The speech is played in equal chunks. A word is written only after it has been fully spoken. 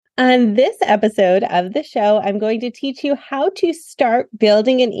On this episode of the show, I'm going to teach you how to start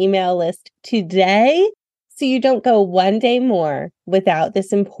building an email list today so you don't go one day more without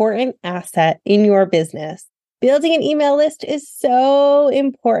this important asset in your business. Building an email list is so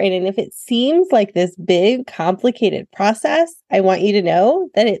important. And if it seems like this big, complicated process, I want you to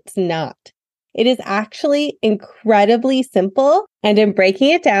know that it's not. It is actually incredibly simple, and I'm breaking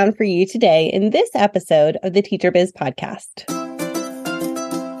it down for you today in this episode of the Teacher Biz Podcast.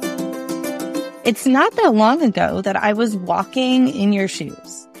 It's not that long ago that I was walking in your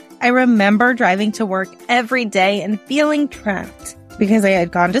shoes. I remember driving to work every day and feeling trapped because I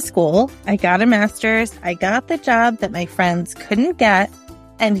had gone to school, I got a master's, I got the job that my friends couldn't get,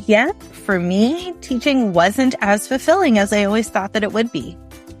 and yet, for me, teaching wasn't as fulfilling as I always thought that it would be.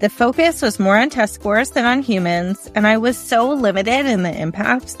 The focus was more on test scores than on humans, and I was so limited in the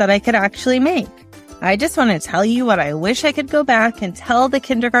impact that I could actually make. I just want to tell you what I wish I could go back and tell the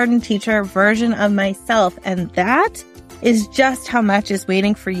kindergarten teacher version of myself, and that is just how much is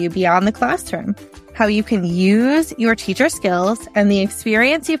waiting for you beyond the classroom. How you can use your teacher skills and the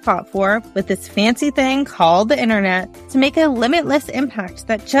experience you fought for with this fancy thing called the internet to make a limitless impact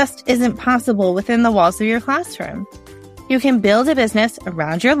that just isn't possible within the walls of your classroom. You can build a business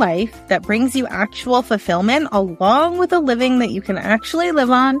around your life that brings you actual fulfillment along with a living that you can actually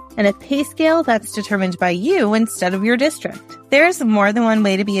live on and a pay scale that's determined by you instead of your district. There's more than one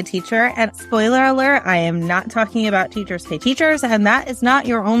way to be a teacher, and spoiler alert, I am not talking about teachers pay teachers, and that is not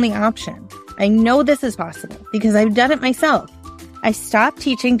your only option. I know this is possible because I've done it myself. I stopped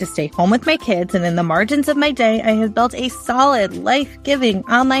teaching to stay home with my kids, and in the margins of my day, I have built a solid, life-giving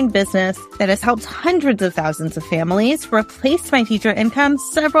online business that has helped hundreds of thousands of families, replaced my teacher income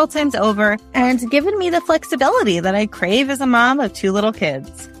several times over, and given me the flexibility that I crave as a mom of 2 little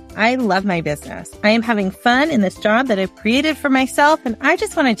kids. I love my business. I am having fun in this job that I've created for myself, and I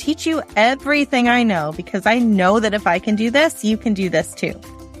just want to teach you everything I know because I know that if I can do this, you can do this too.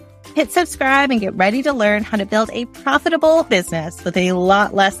 Hit subscribe and get ready to learn how to build a profitable business with a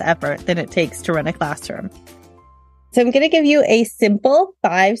lot less effort than it takes to run a classroom. So I'm going to give you a simple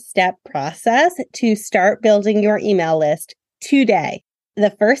 5-step process to start building your email list today.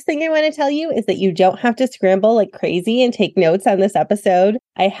 The first thing I want to tell you is that you don't have to scramble like crazy and take notes on this episode.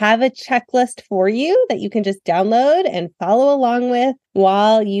 I have a checklist for you that you can just download and follow along with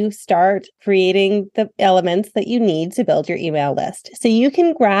while you start creating the elements that you need to build your email list. So you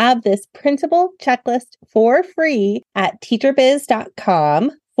can grab this printable checklist for free at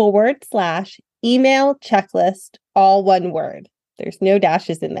teacherbiz.com/email checklist, all one word. There's no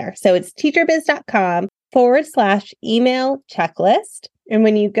dashes in there. So it's teacherbiz.com/email checklist. And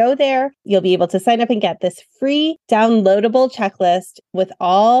when you go there, you'll be able to sign up and get this free downloadable checklist with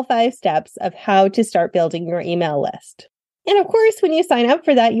all 5 steps of how to start building your email list. And of course, when you sign up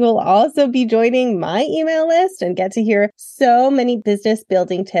for that, you will also be joining my email list and get to hear so many business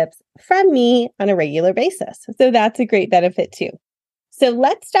building tips from me on a regular basis. So that's a great benefit too. So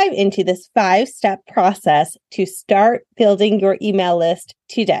let's dive into this 5-step process to start building your email list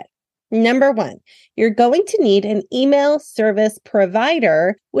today. Number 1, you're going to need an email service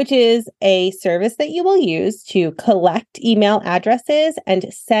provider, which is a service that you will use to collect email addresses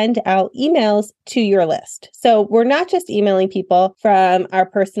and send out emails to your list. So we're not just emailing people from our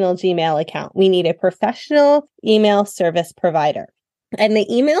personal Gmail account. We need a professional email service provider. And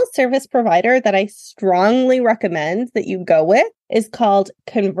the email service provider that I strongly recommend that you go with is called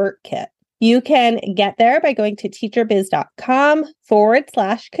ConvertKit. You can get there by going to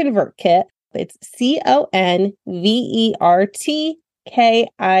teacherbiz.com/ConvertKit. It's ConvertKit,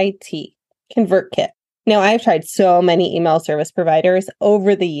 ConvertKit. Now, I've tried so many email service providers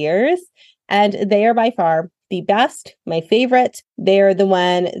over the years, and they are by far the best, my favorite. They're the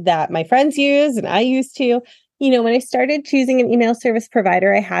one that my friends use and I used to. You know, when I started choosing an email service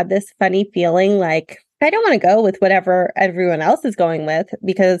provider, I had this funny feeling like, I don't want to go with whatever everyone else is going with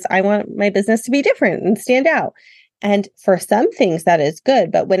because I want my business to be different and stand out. And for some things, that is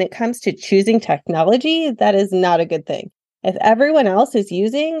good. But when it comes to choosing technology, that is not a good thing. If everyone else is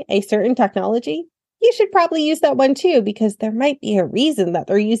using a certain technology, you should probably use that one too, because there might be a reason that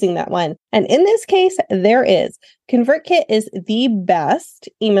they're using that one. And in this case, there is. ConvertKit is the best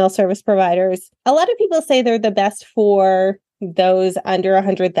email service providers. A lot of people say they're the best for those under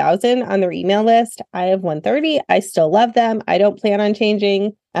 100,000 on their email list. I have 130. I still love them. I don't plan on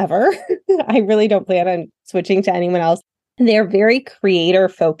changing ever. I really don't plan on switching to anyone else. They're very creator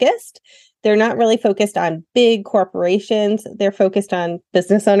focused. They're not really focused on big corporations. They're focused on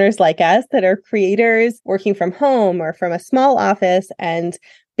business owners like us that are creators working from home or from a small office and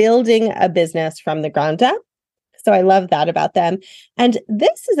building a business from the ground up. So I love that about them. And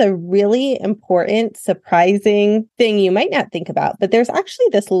this is a really important, surprising thing you might not think about, but there's actually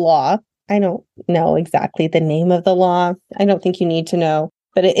this law. I don't know exactly the name of the law. I don't think you need to know,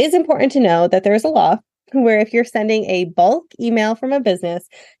 but it is important to know that there's a law where if you're sending a bulk email from a business,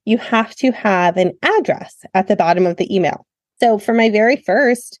 you have to have an address at the bottom of the email. So for my very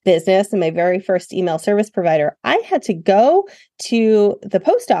first business and my very first email service provider, I had to go to the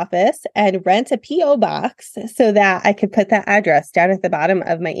post office and rent a PO box so that I could put that address down at the bottom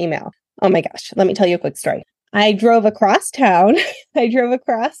of my email. Oh my gosh, let me tell you a quick story. I drove across town. I drove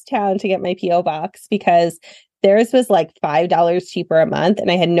across town to get my PO box because theirs was like $5 cheaper a month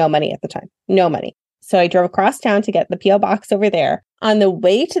and I had no money at the time. No money. So I drove across town to get the PO box over there. On the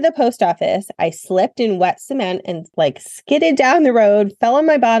way to the post office, I slipped in wet cement and like skidded down the road, fell on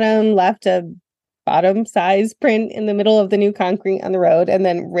my bottom, left a bottom size print in the middle of the new concrete on the road, and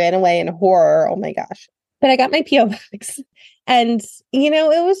then ran away in horror. Oh my gosh. But I got my PO box. And,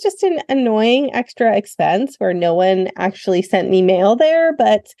 it was just an annoying extra expense where no one actually sent me mail there,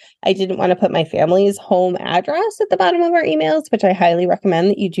 but I didn't want to put my family's home address at the bottom of our emails, which I highly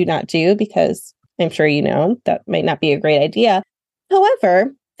recommend that you do not do because I'm sure that might not be a great idea.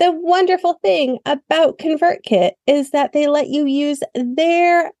 However, the wonderful thing about ConvertKit is that they let you use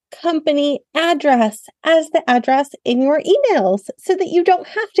their company address as the address in your emails so that you don't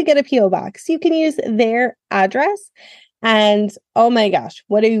have to get a PO box. You can use their address. And oh my gosh,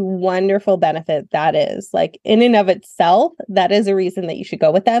 what a wonderful benefit that is. Like in and of itself, that is a reason that you should go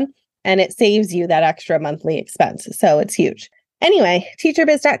with them. And it saves you that extra monthly expense. So it's huge. Anyway,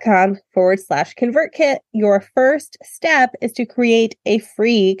 teacherbiz.com/ConvertKit. Your first step is to create a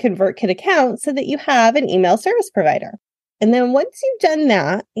free ConvertKit account so that you have an email service provider. And then once you've done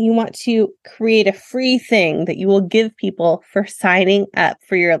that, you want to create a free thing that you will give people for signing up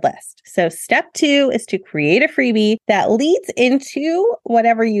for your list. So step 2 is to create a freebie that leads into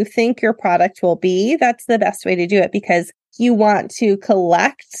whatever you think your product will be. That's the best way to do it because you want to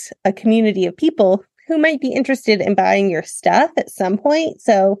collect a community of people who might be interested in buying your stuff at some point.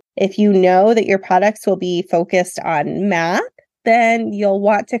 So if you know that your products will be focused on math, then you'll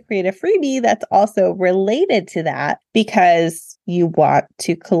want to create a freebie that's also related to that because you want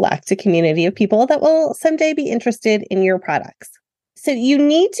to collect a community of people that will someday be interested in your products. So you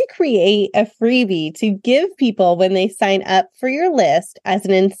need to create a freebie to give people when they sign up for your list as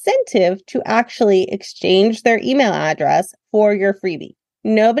an incentive to actually exchange their email address for your freebie.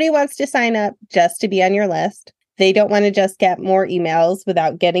 Nobody wants to sign up just to be on your list. They don't want to just get more emails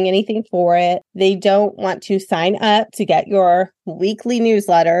without getting anything for it. They don't want to sign up to get your weekly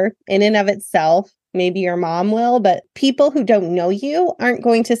newsletter in and of itself. Maybe your mom will, but people who don't know you aren't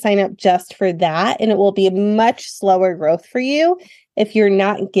going to sign up just for that. And it will be a much slower growth for you if you're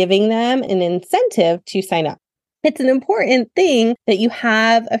not giving them an incentive to sign up. It's an important thing that you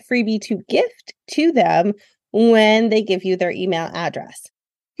have a freebie to gift to them when they give you their email address.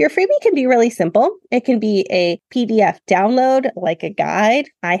 Your freebie can be really simple. It can be a PDF download, like a guide.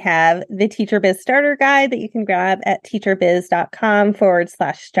 I have the TeacherBiz Starter Guide that you can grab at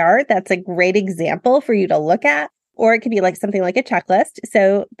teacherbiz.com/start. That's a great example for you to look at. Or it could be like something like a checklist.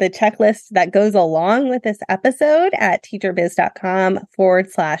 So the checklist that goes along with this episode at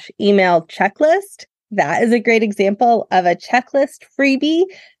teacherbiz.com/email checklist. That is a great example of a checklist freebie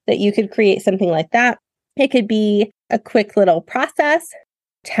that you could create something like that. It could be a quick little process,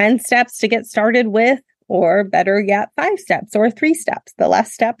 10 steps to get started with, or better yet, 5 steps or 3 steps. The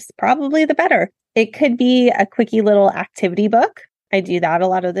less steps, probably the better. It could be a quickie little activity book. I do that a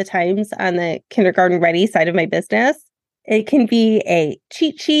lot of the times on the kindergarten ready side of my business. It can be a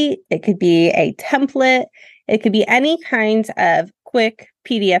cheat sheet. It could be a template. It could be any kind of quick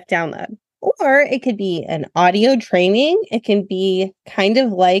PDF download. Or it could be an audio training. It can be kind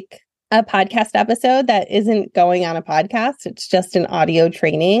of like a podcast episode that isn't going on a podcast. It's just an audio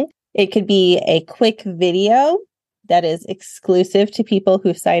training. It could be a quick video that is exclusive to people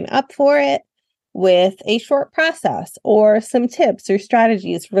who sign up for it with a short process or some tips or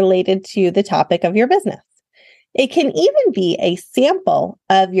strategies related to the topic of your business. It can even be a sample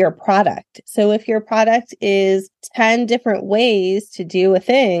of your product. So if your product is 10 different ways to do a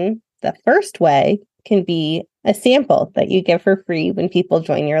thing, the first way can be a sample that you give for free when people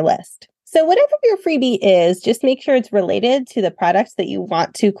join your list. So whatever your freebie is, just make sure it's related to the products that you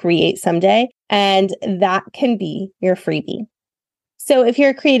want to create someday, and that can be your freebie. So if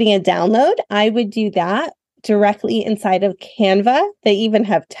you're creating a download, I would do that directly inside of Canva. They even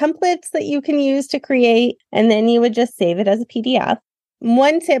have templates that you can use to create, and then you would just save it as a PDF.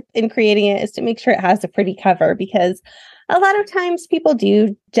 One tip in creating it is to make sure it has a pretty cover, because a lot of times people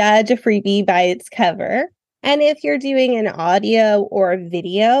do judge a freebie by its cover. And if you're doing an audio or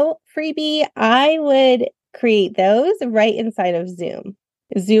video freebie, I would create those right inside of Zoom.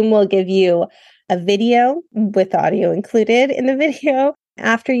 Zoom will give you a video with audio included in the video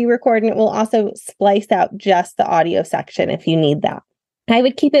after you record, and it will also splice out just the audio section if you need that. I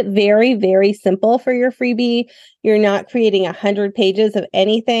would keep it very, very simple for your freebie. You're not creating 100 pages of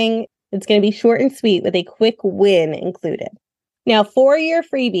anything. It's going to be short and sweet with a quick win included. Now, for your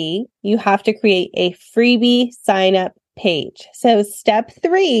freebie, you have to create a freebie sign-up page. So step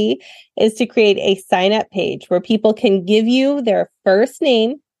 3 is to create a sign-up page where people can give you their first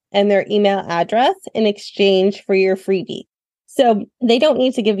name and their email address in exchange for your freebie. So they don't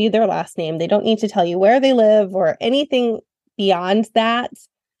need to give you their last name. They don't need to tell you where they live or anything beyond that.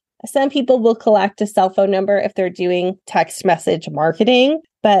 Some people will collect a cell phone number if they're doing text message marketing,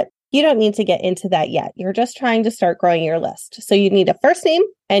 but you don't need to get into that yet. You're just trying to start growing your list. So you need a first name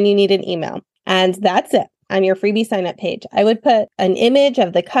and you need an email. And that's it on your freebie sign-up page. I would put an image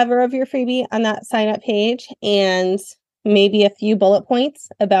of the cover of your freebie on that sign-up page and maybe a few bullet points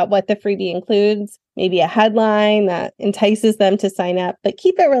about what the freebie includes, maybe a headline that entices them to sign up, but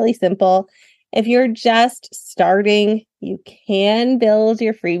keep it really simple. If you're just starting, you can build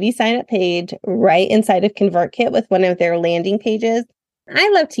your freebie sign-up page right inside of ConvertKit with one of their landing pages. I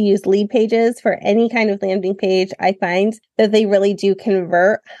love to use lead pages for any kind of landing page. I find that they really do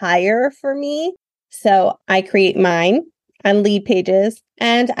convert higher for me. So I create mine on lead pages,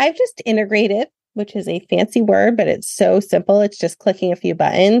 and I've just integrated, which is a fancy word, but it's so simple. It's just clicking a few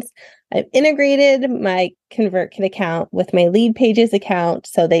buttons. I've integrated my ConvertKit account with my lead pages account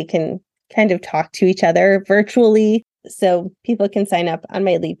so they can kind of talk to each other virtually. So people can sign up on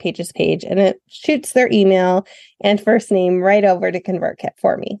my lead pages page and it shoots their email and first name right over to ConvertKit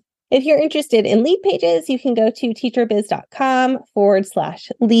for me. If you're interested in lead pages, you can go to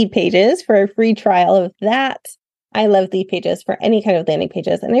teacherbiz.com/lead pages for a free trial of that. I love lead pages for any kind of landing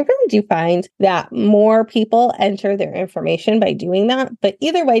pages. And I really do find that more people enter their information by doing that. But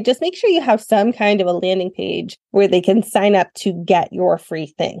either way, just make sure you have some kind of a landing page where they can sign up to get your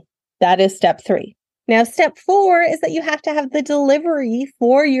free thing. That is step 3. Now, step 4 is that you have to have the delivery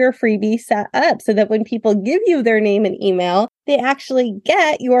for your freebie set up so that when people give you their name and email, they actually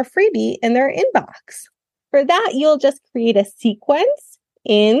get your freebie in their inbox. For that, you'll just create a sequence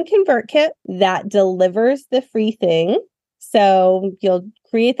in ConvertKit that delivers the free thing. So you'll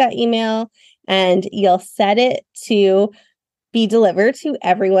create that email and you'll set it to be delivered to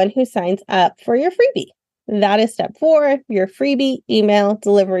everyone who signs up for your freebie. That is step 4, your freebie email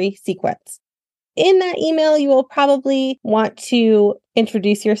delivery sequence. In that email, you will probably want to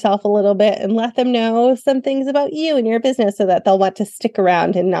introduce yourself a little bit and let them know some things about you and your business so that they'll want to stick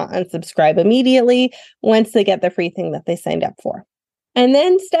around and not unsubscribe immediately once they get the free thing that they signed up for. And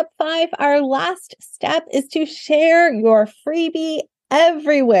then step 5, our last step is to share your freebie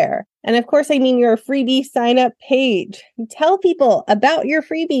everywhere. And of course, I mean your freebie sign up page. Tell people about your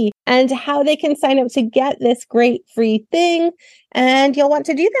freebie and how they can sign up to get this great free thing. And you'll want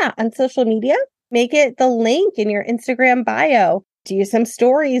to do that on social media. Make it the link in your Instagram bio. Do some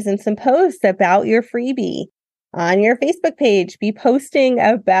stories and some posts about your freebie. On your Facebook page, be posting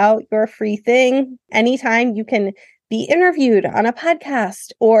about your free thing. Anytime you can be interviewed on a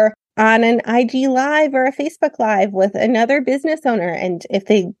podcast or on an IG Live or a Facebook Live with another business owner. And if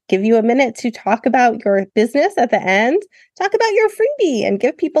they give you a minute to talk about your business at the end, talk about your freebie and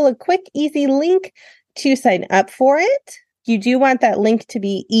give people a quick, easy link to sign up for it. You do want that link to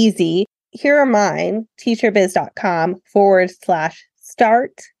be easy. Here are mine,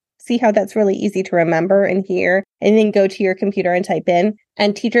 teacherbiz.com/start. See how that's really easy to remember and hear, and then go to your computer and type in,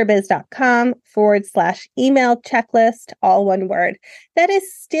 and teacherbiz.com/email checklist, all one word. That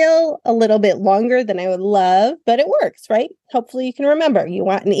is still a little bit longer than I would love, but it works, right? Hopefully you can remember. You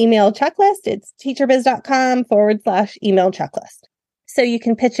want an email checklist? It's teacherbiz.com/email checklist. So you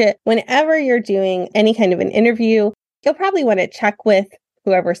can pitch it whenever you're doing any kind of an interview. You'll probably want to check with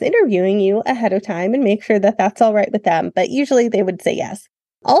whoever's interviewing you ahead of time and make sure that that's all right with them. But usually they would say yes.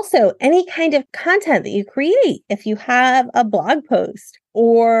 Also, any kind of content that you create, if you have a blog post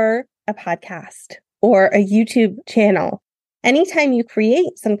or a podcast or a YouTube channel, anytime you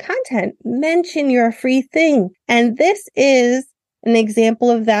create some content, mention your free thing. And this is an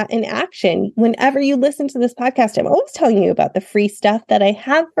example of that in action. Whenever you listen to this podcast, I'm always telling you about the free stuff that I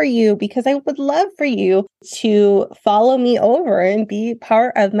have for you because I would love for you to follow me over and be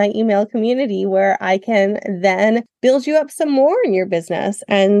part of my email community where I can then build you up some more in your business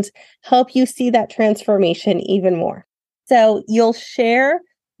and help you see that transformation even more. So you'll share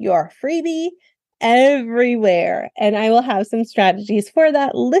your freebie everywhere. And I will have some strategies for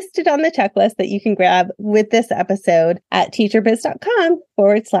that listed on the checklist that you can grab with this episode at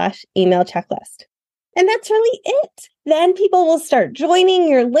teacherbiz.com/email checklist. And that's really it. Then people will start joining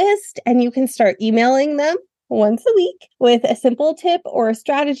your list and you can start emailing them once a week with a simple tip or a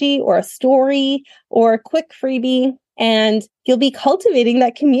strategy or a story or a quick freebie. And you'll be cultivating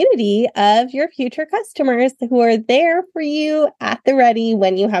that community of your future customers who are there for you at the ready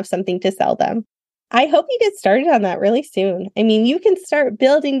when you have something to sell them. I hope you get started on that really soon. I mean, you can start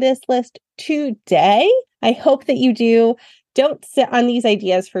building this list today. I hope that you do. Don't sit on these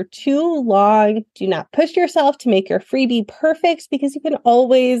ideas for too long. Do not push yourself to make your freebie perfect because you can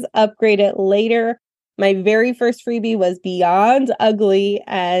always upgrade it later. My very first freebie was beyond ugly,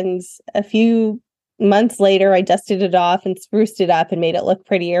 and a few months later, I dusted it off and spruced it up and made it look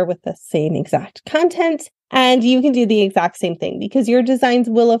prettier with the same exact content. And you can do the exact same thing because your designs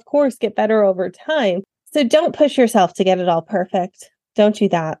will, of course, get better over time. So don't push yourself to get it all perfect. Don't do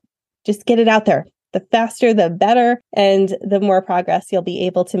that. Just get it out there. The faster, the better, and the more progress you'll be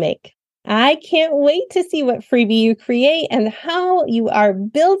able to make. I can't wait to see what freebie you create and how you are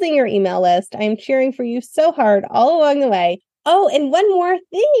building your email list. I'm cheering for you so hard all along the way. Oh, and one more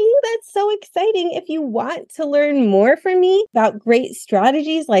thing that's so exciting. If you want to learn more from me about great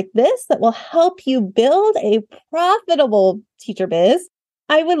strategies like this that will help you build a profitable teacher biz,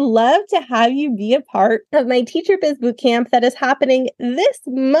 I would love to have you be a part of my Teacher Biz Bootcamp that is happening this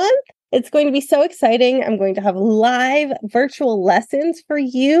month. It's going to be so exciting. I'm going to have live virtual lessons for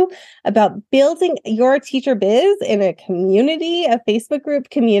you about building your teacher biz in a community, a Facebook group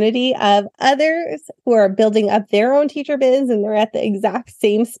community of others who are building up their own teacher biz, and they're at the exact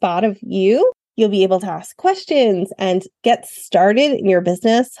same spot of you. You'll be able to ask questions and get started in your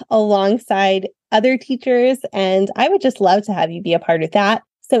business alongside other teachers. And I would just love to have you be a part of that.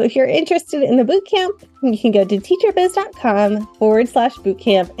 So if you're interested in the bootcamp, you can go to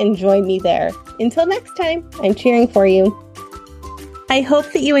teacherbiz.com/bootcamp and join me there. Until next time, I'm cheering for you. I hope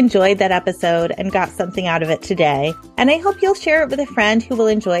that you enjoyed that episode and got something out of it today. And I hope you'll share it with a friend who will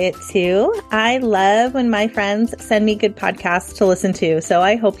enjoy it too. I love when my friends send me good podcasts to listen to, so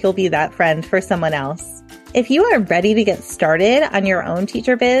I hope you'll be that friend for someone else. If you are ready to get started on your own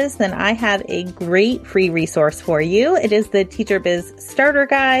teacher biz, then I have a great free resource for you. It is the Teacher Biz Starter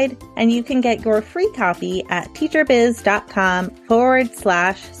Guide, and you can get your free copy at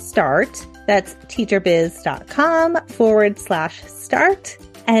teacherbiz.com/start. That's teacherbiz.com/start.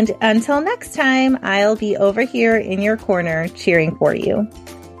 And until next time, I'll be over here in your corner cheering for you.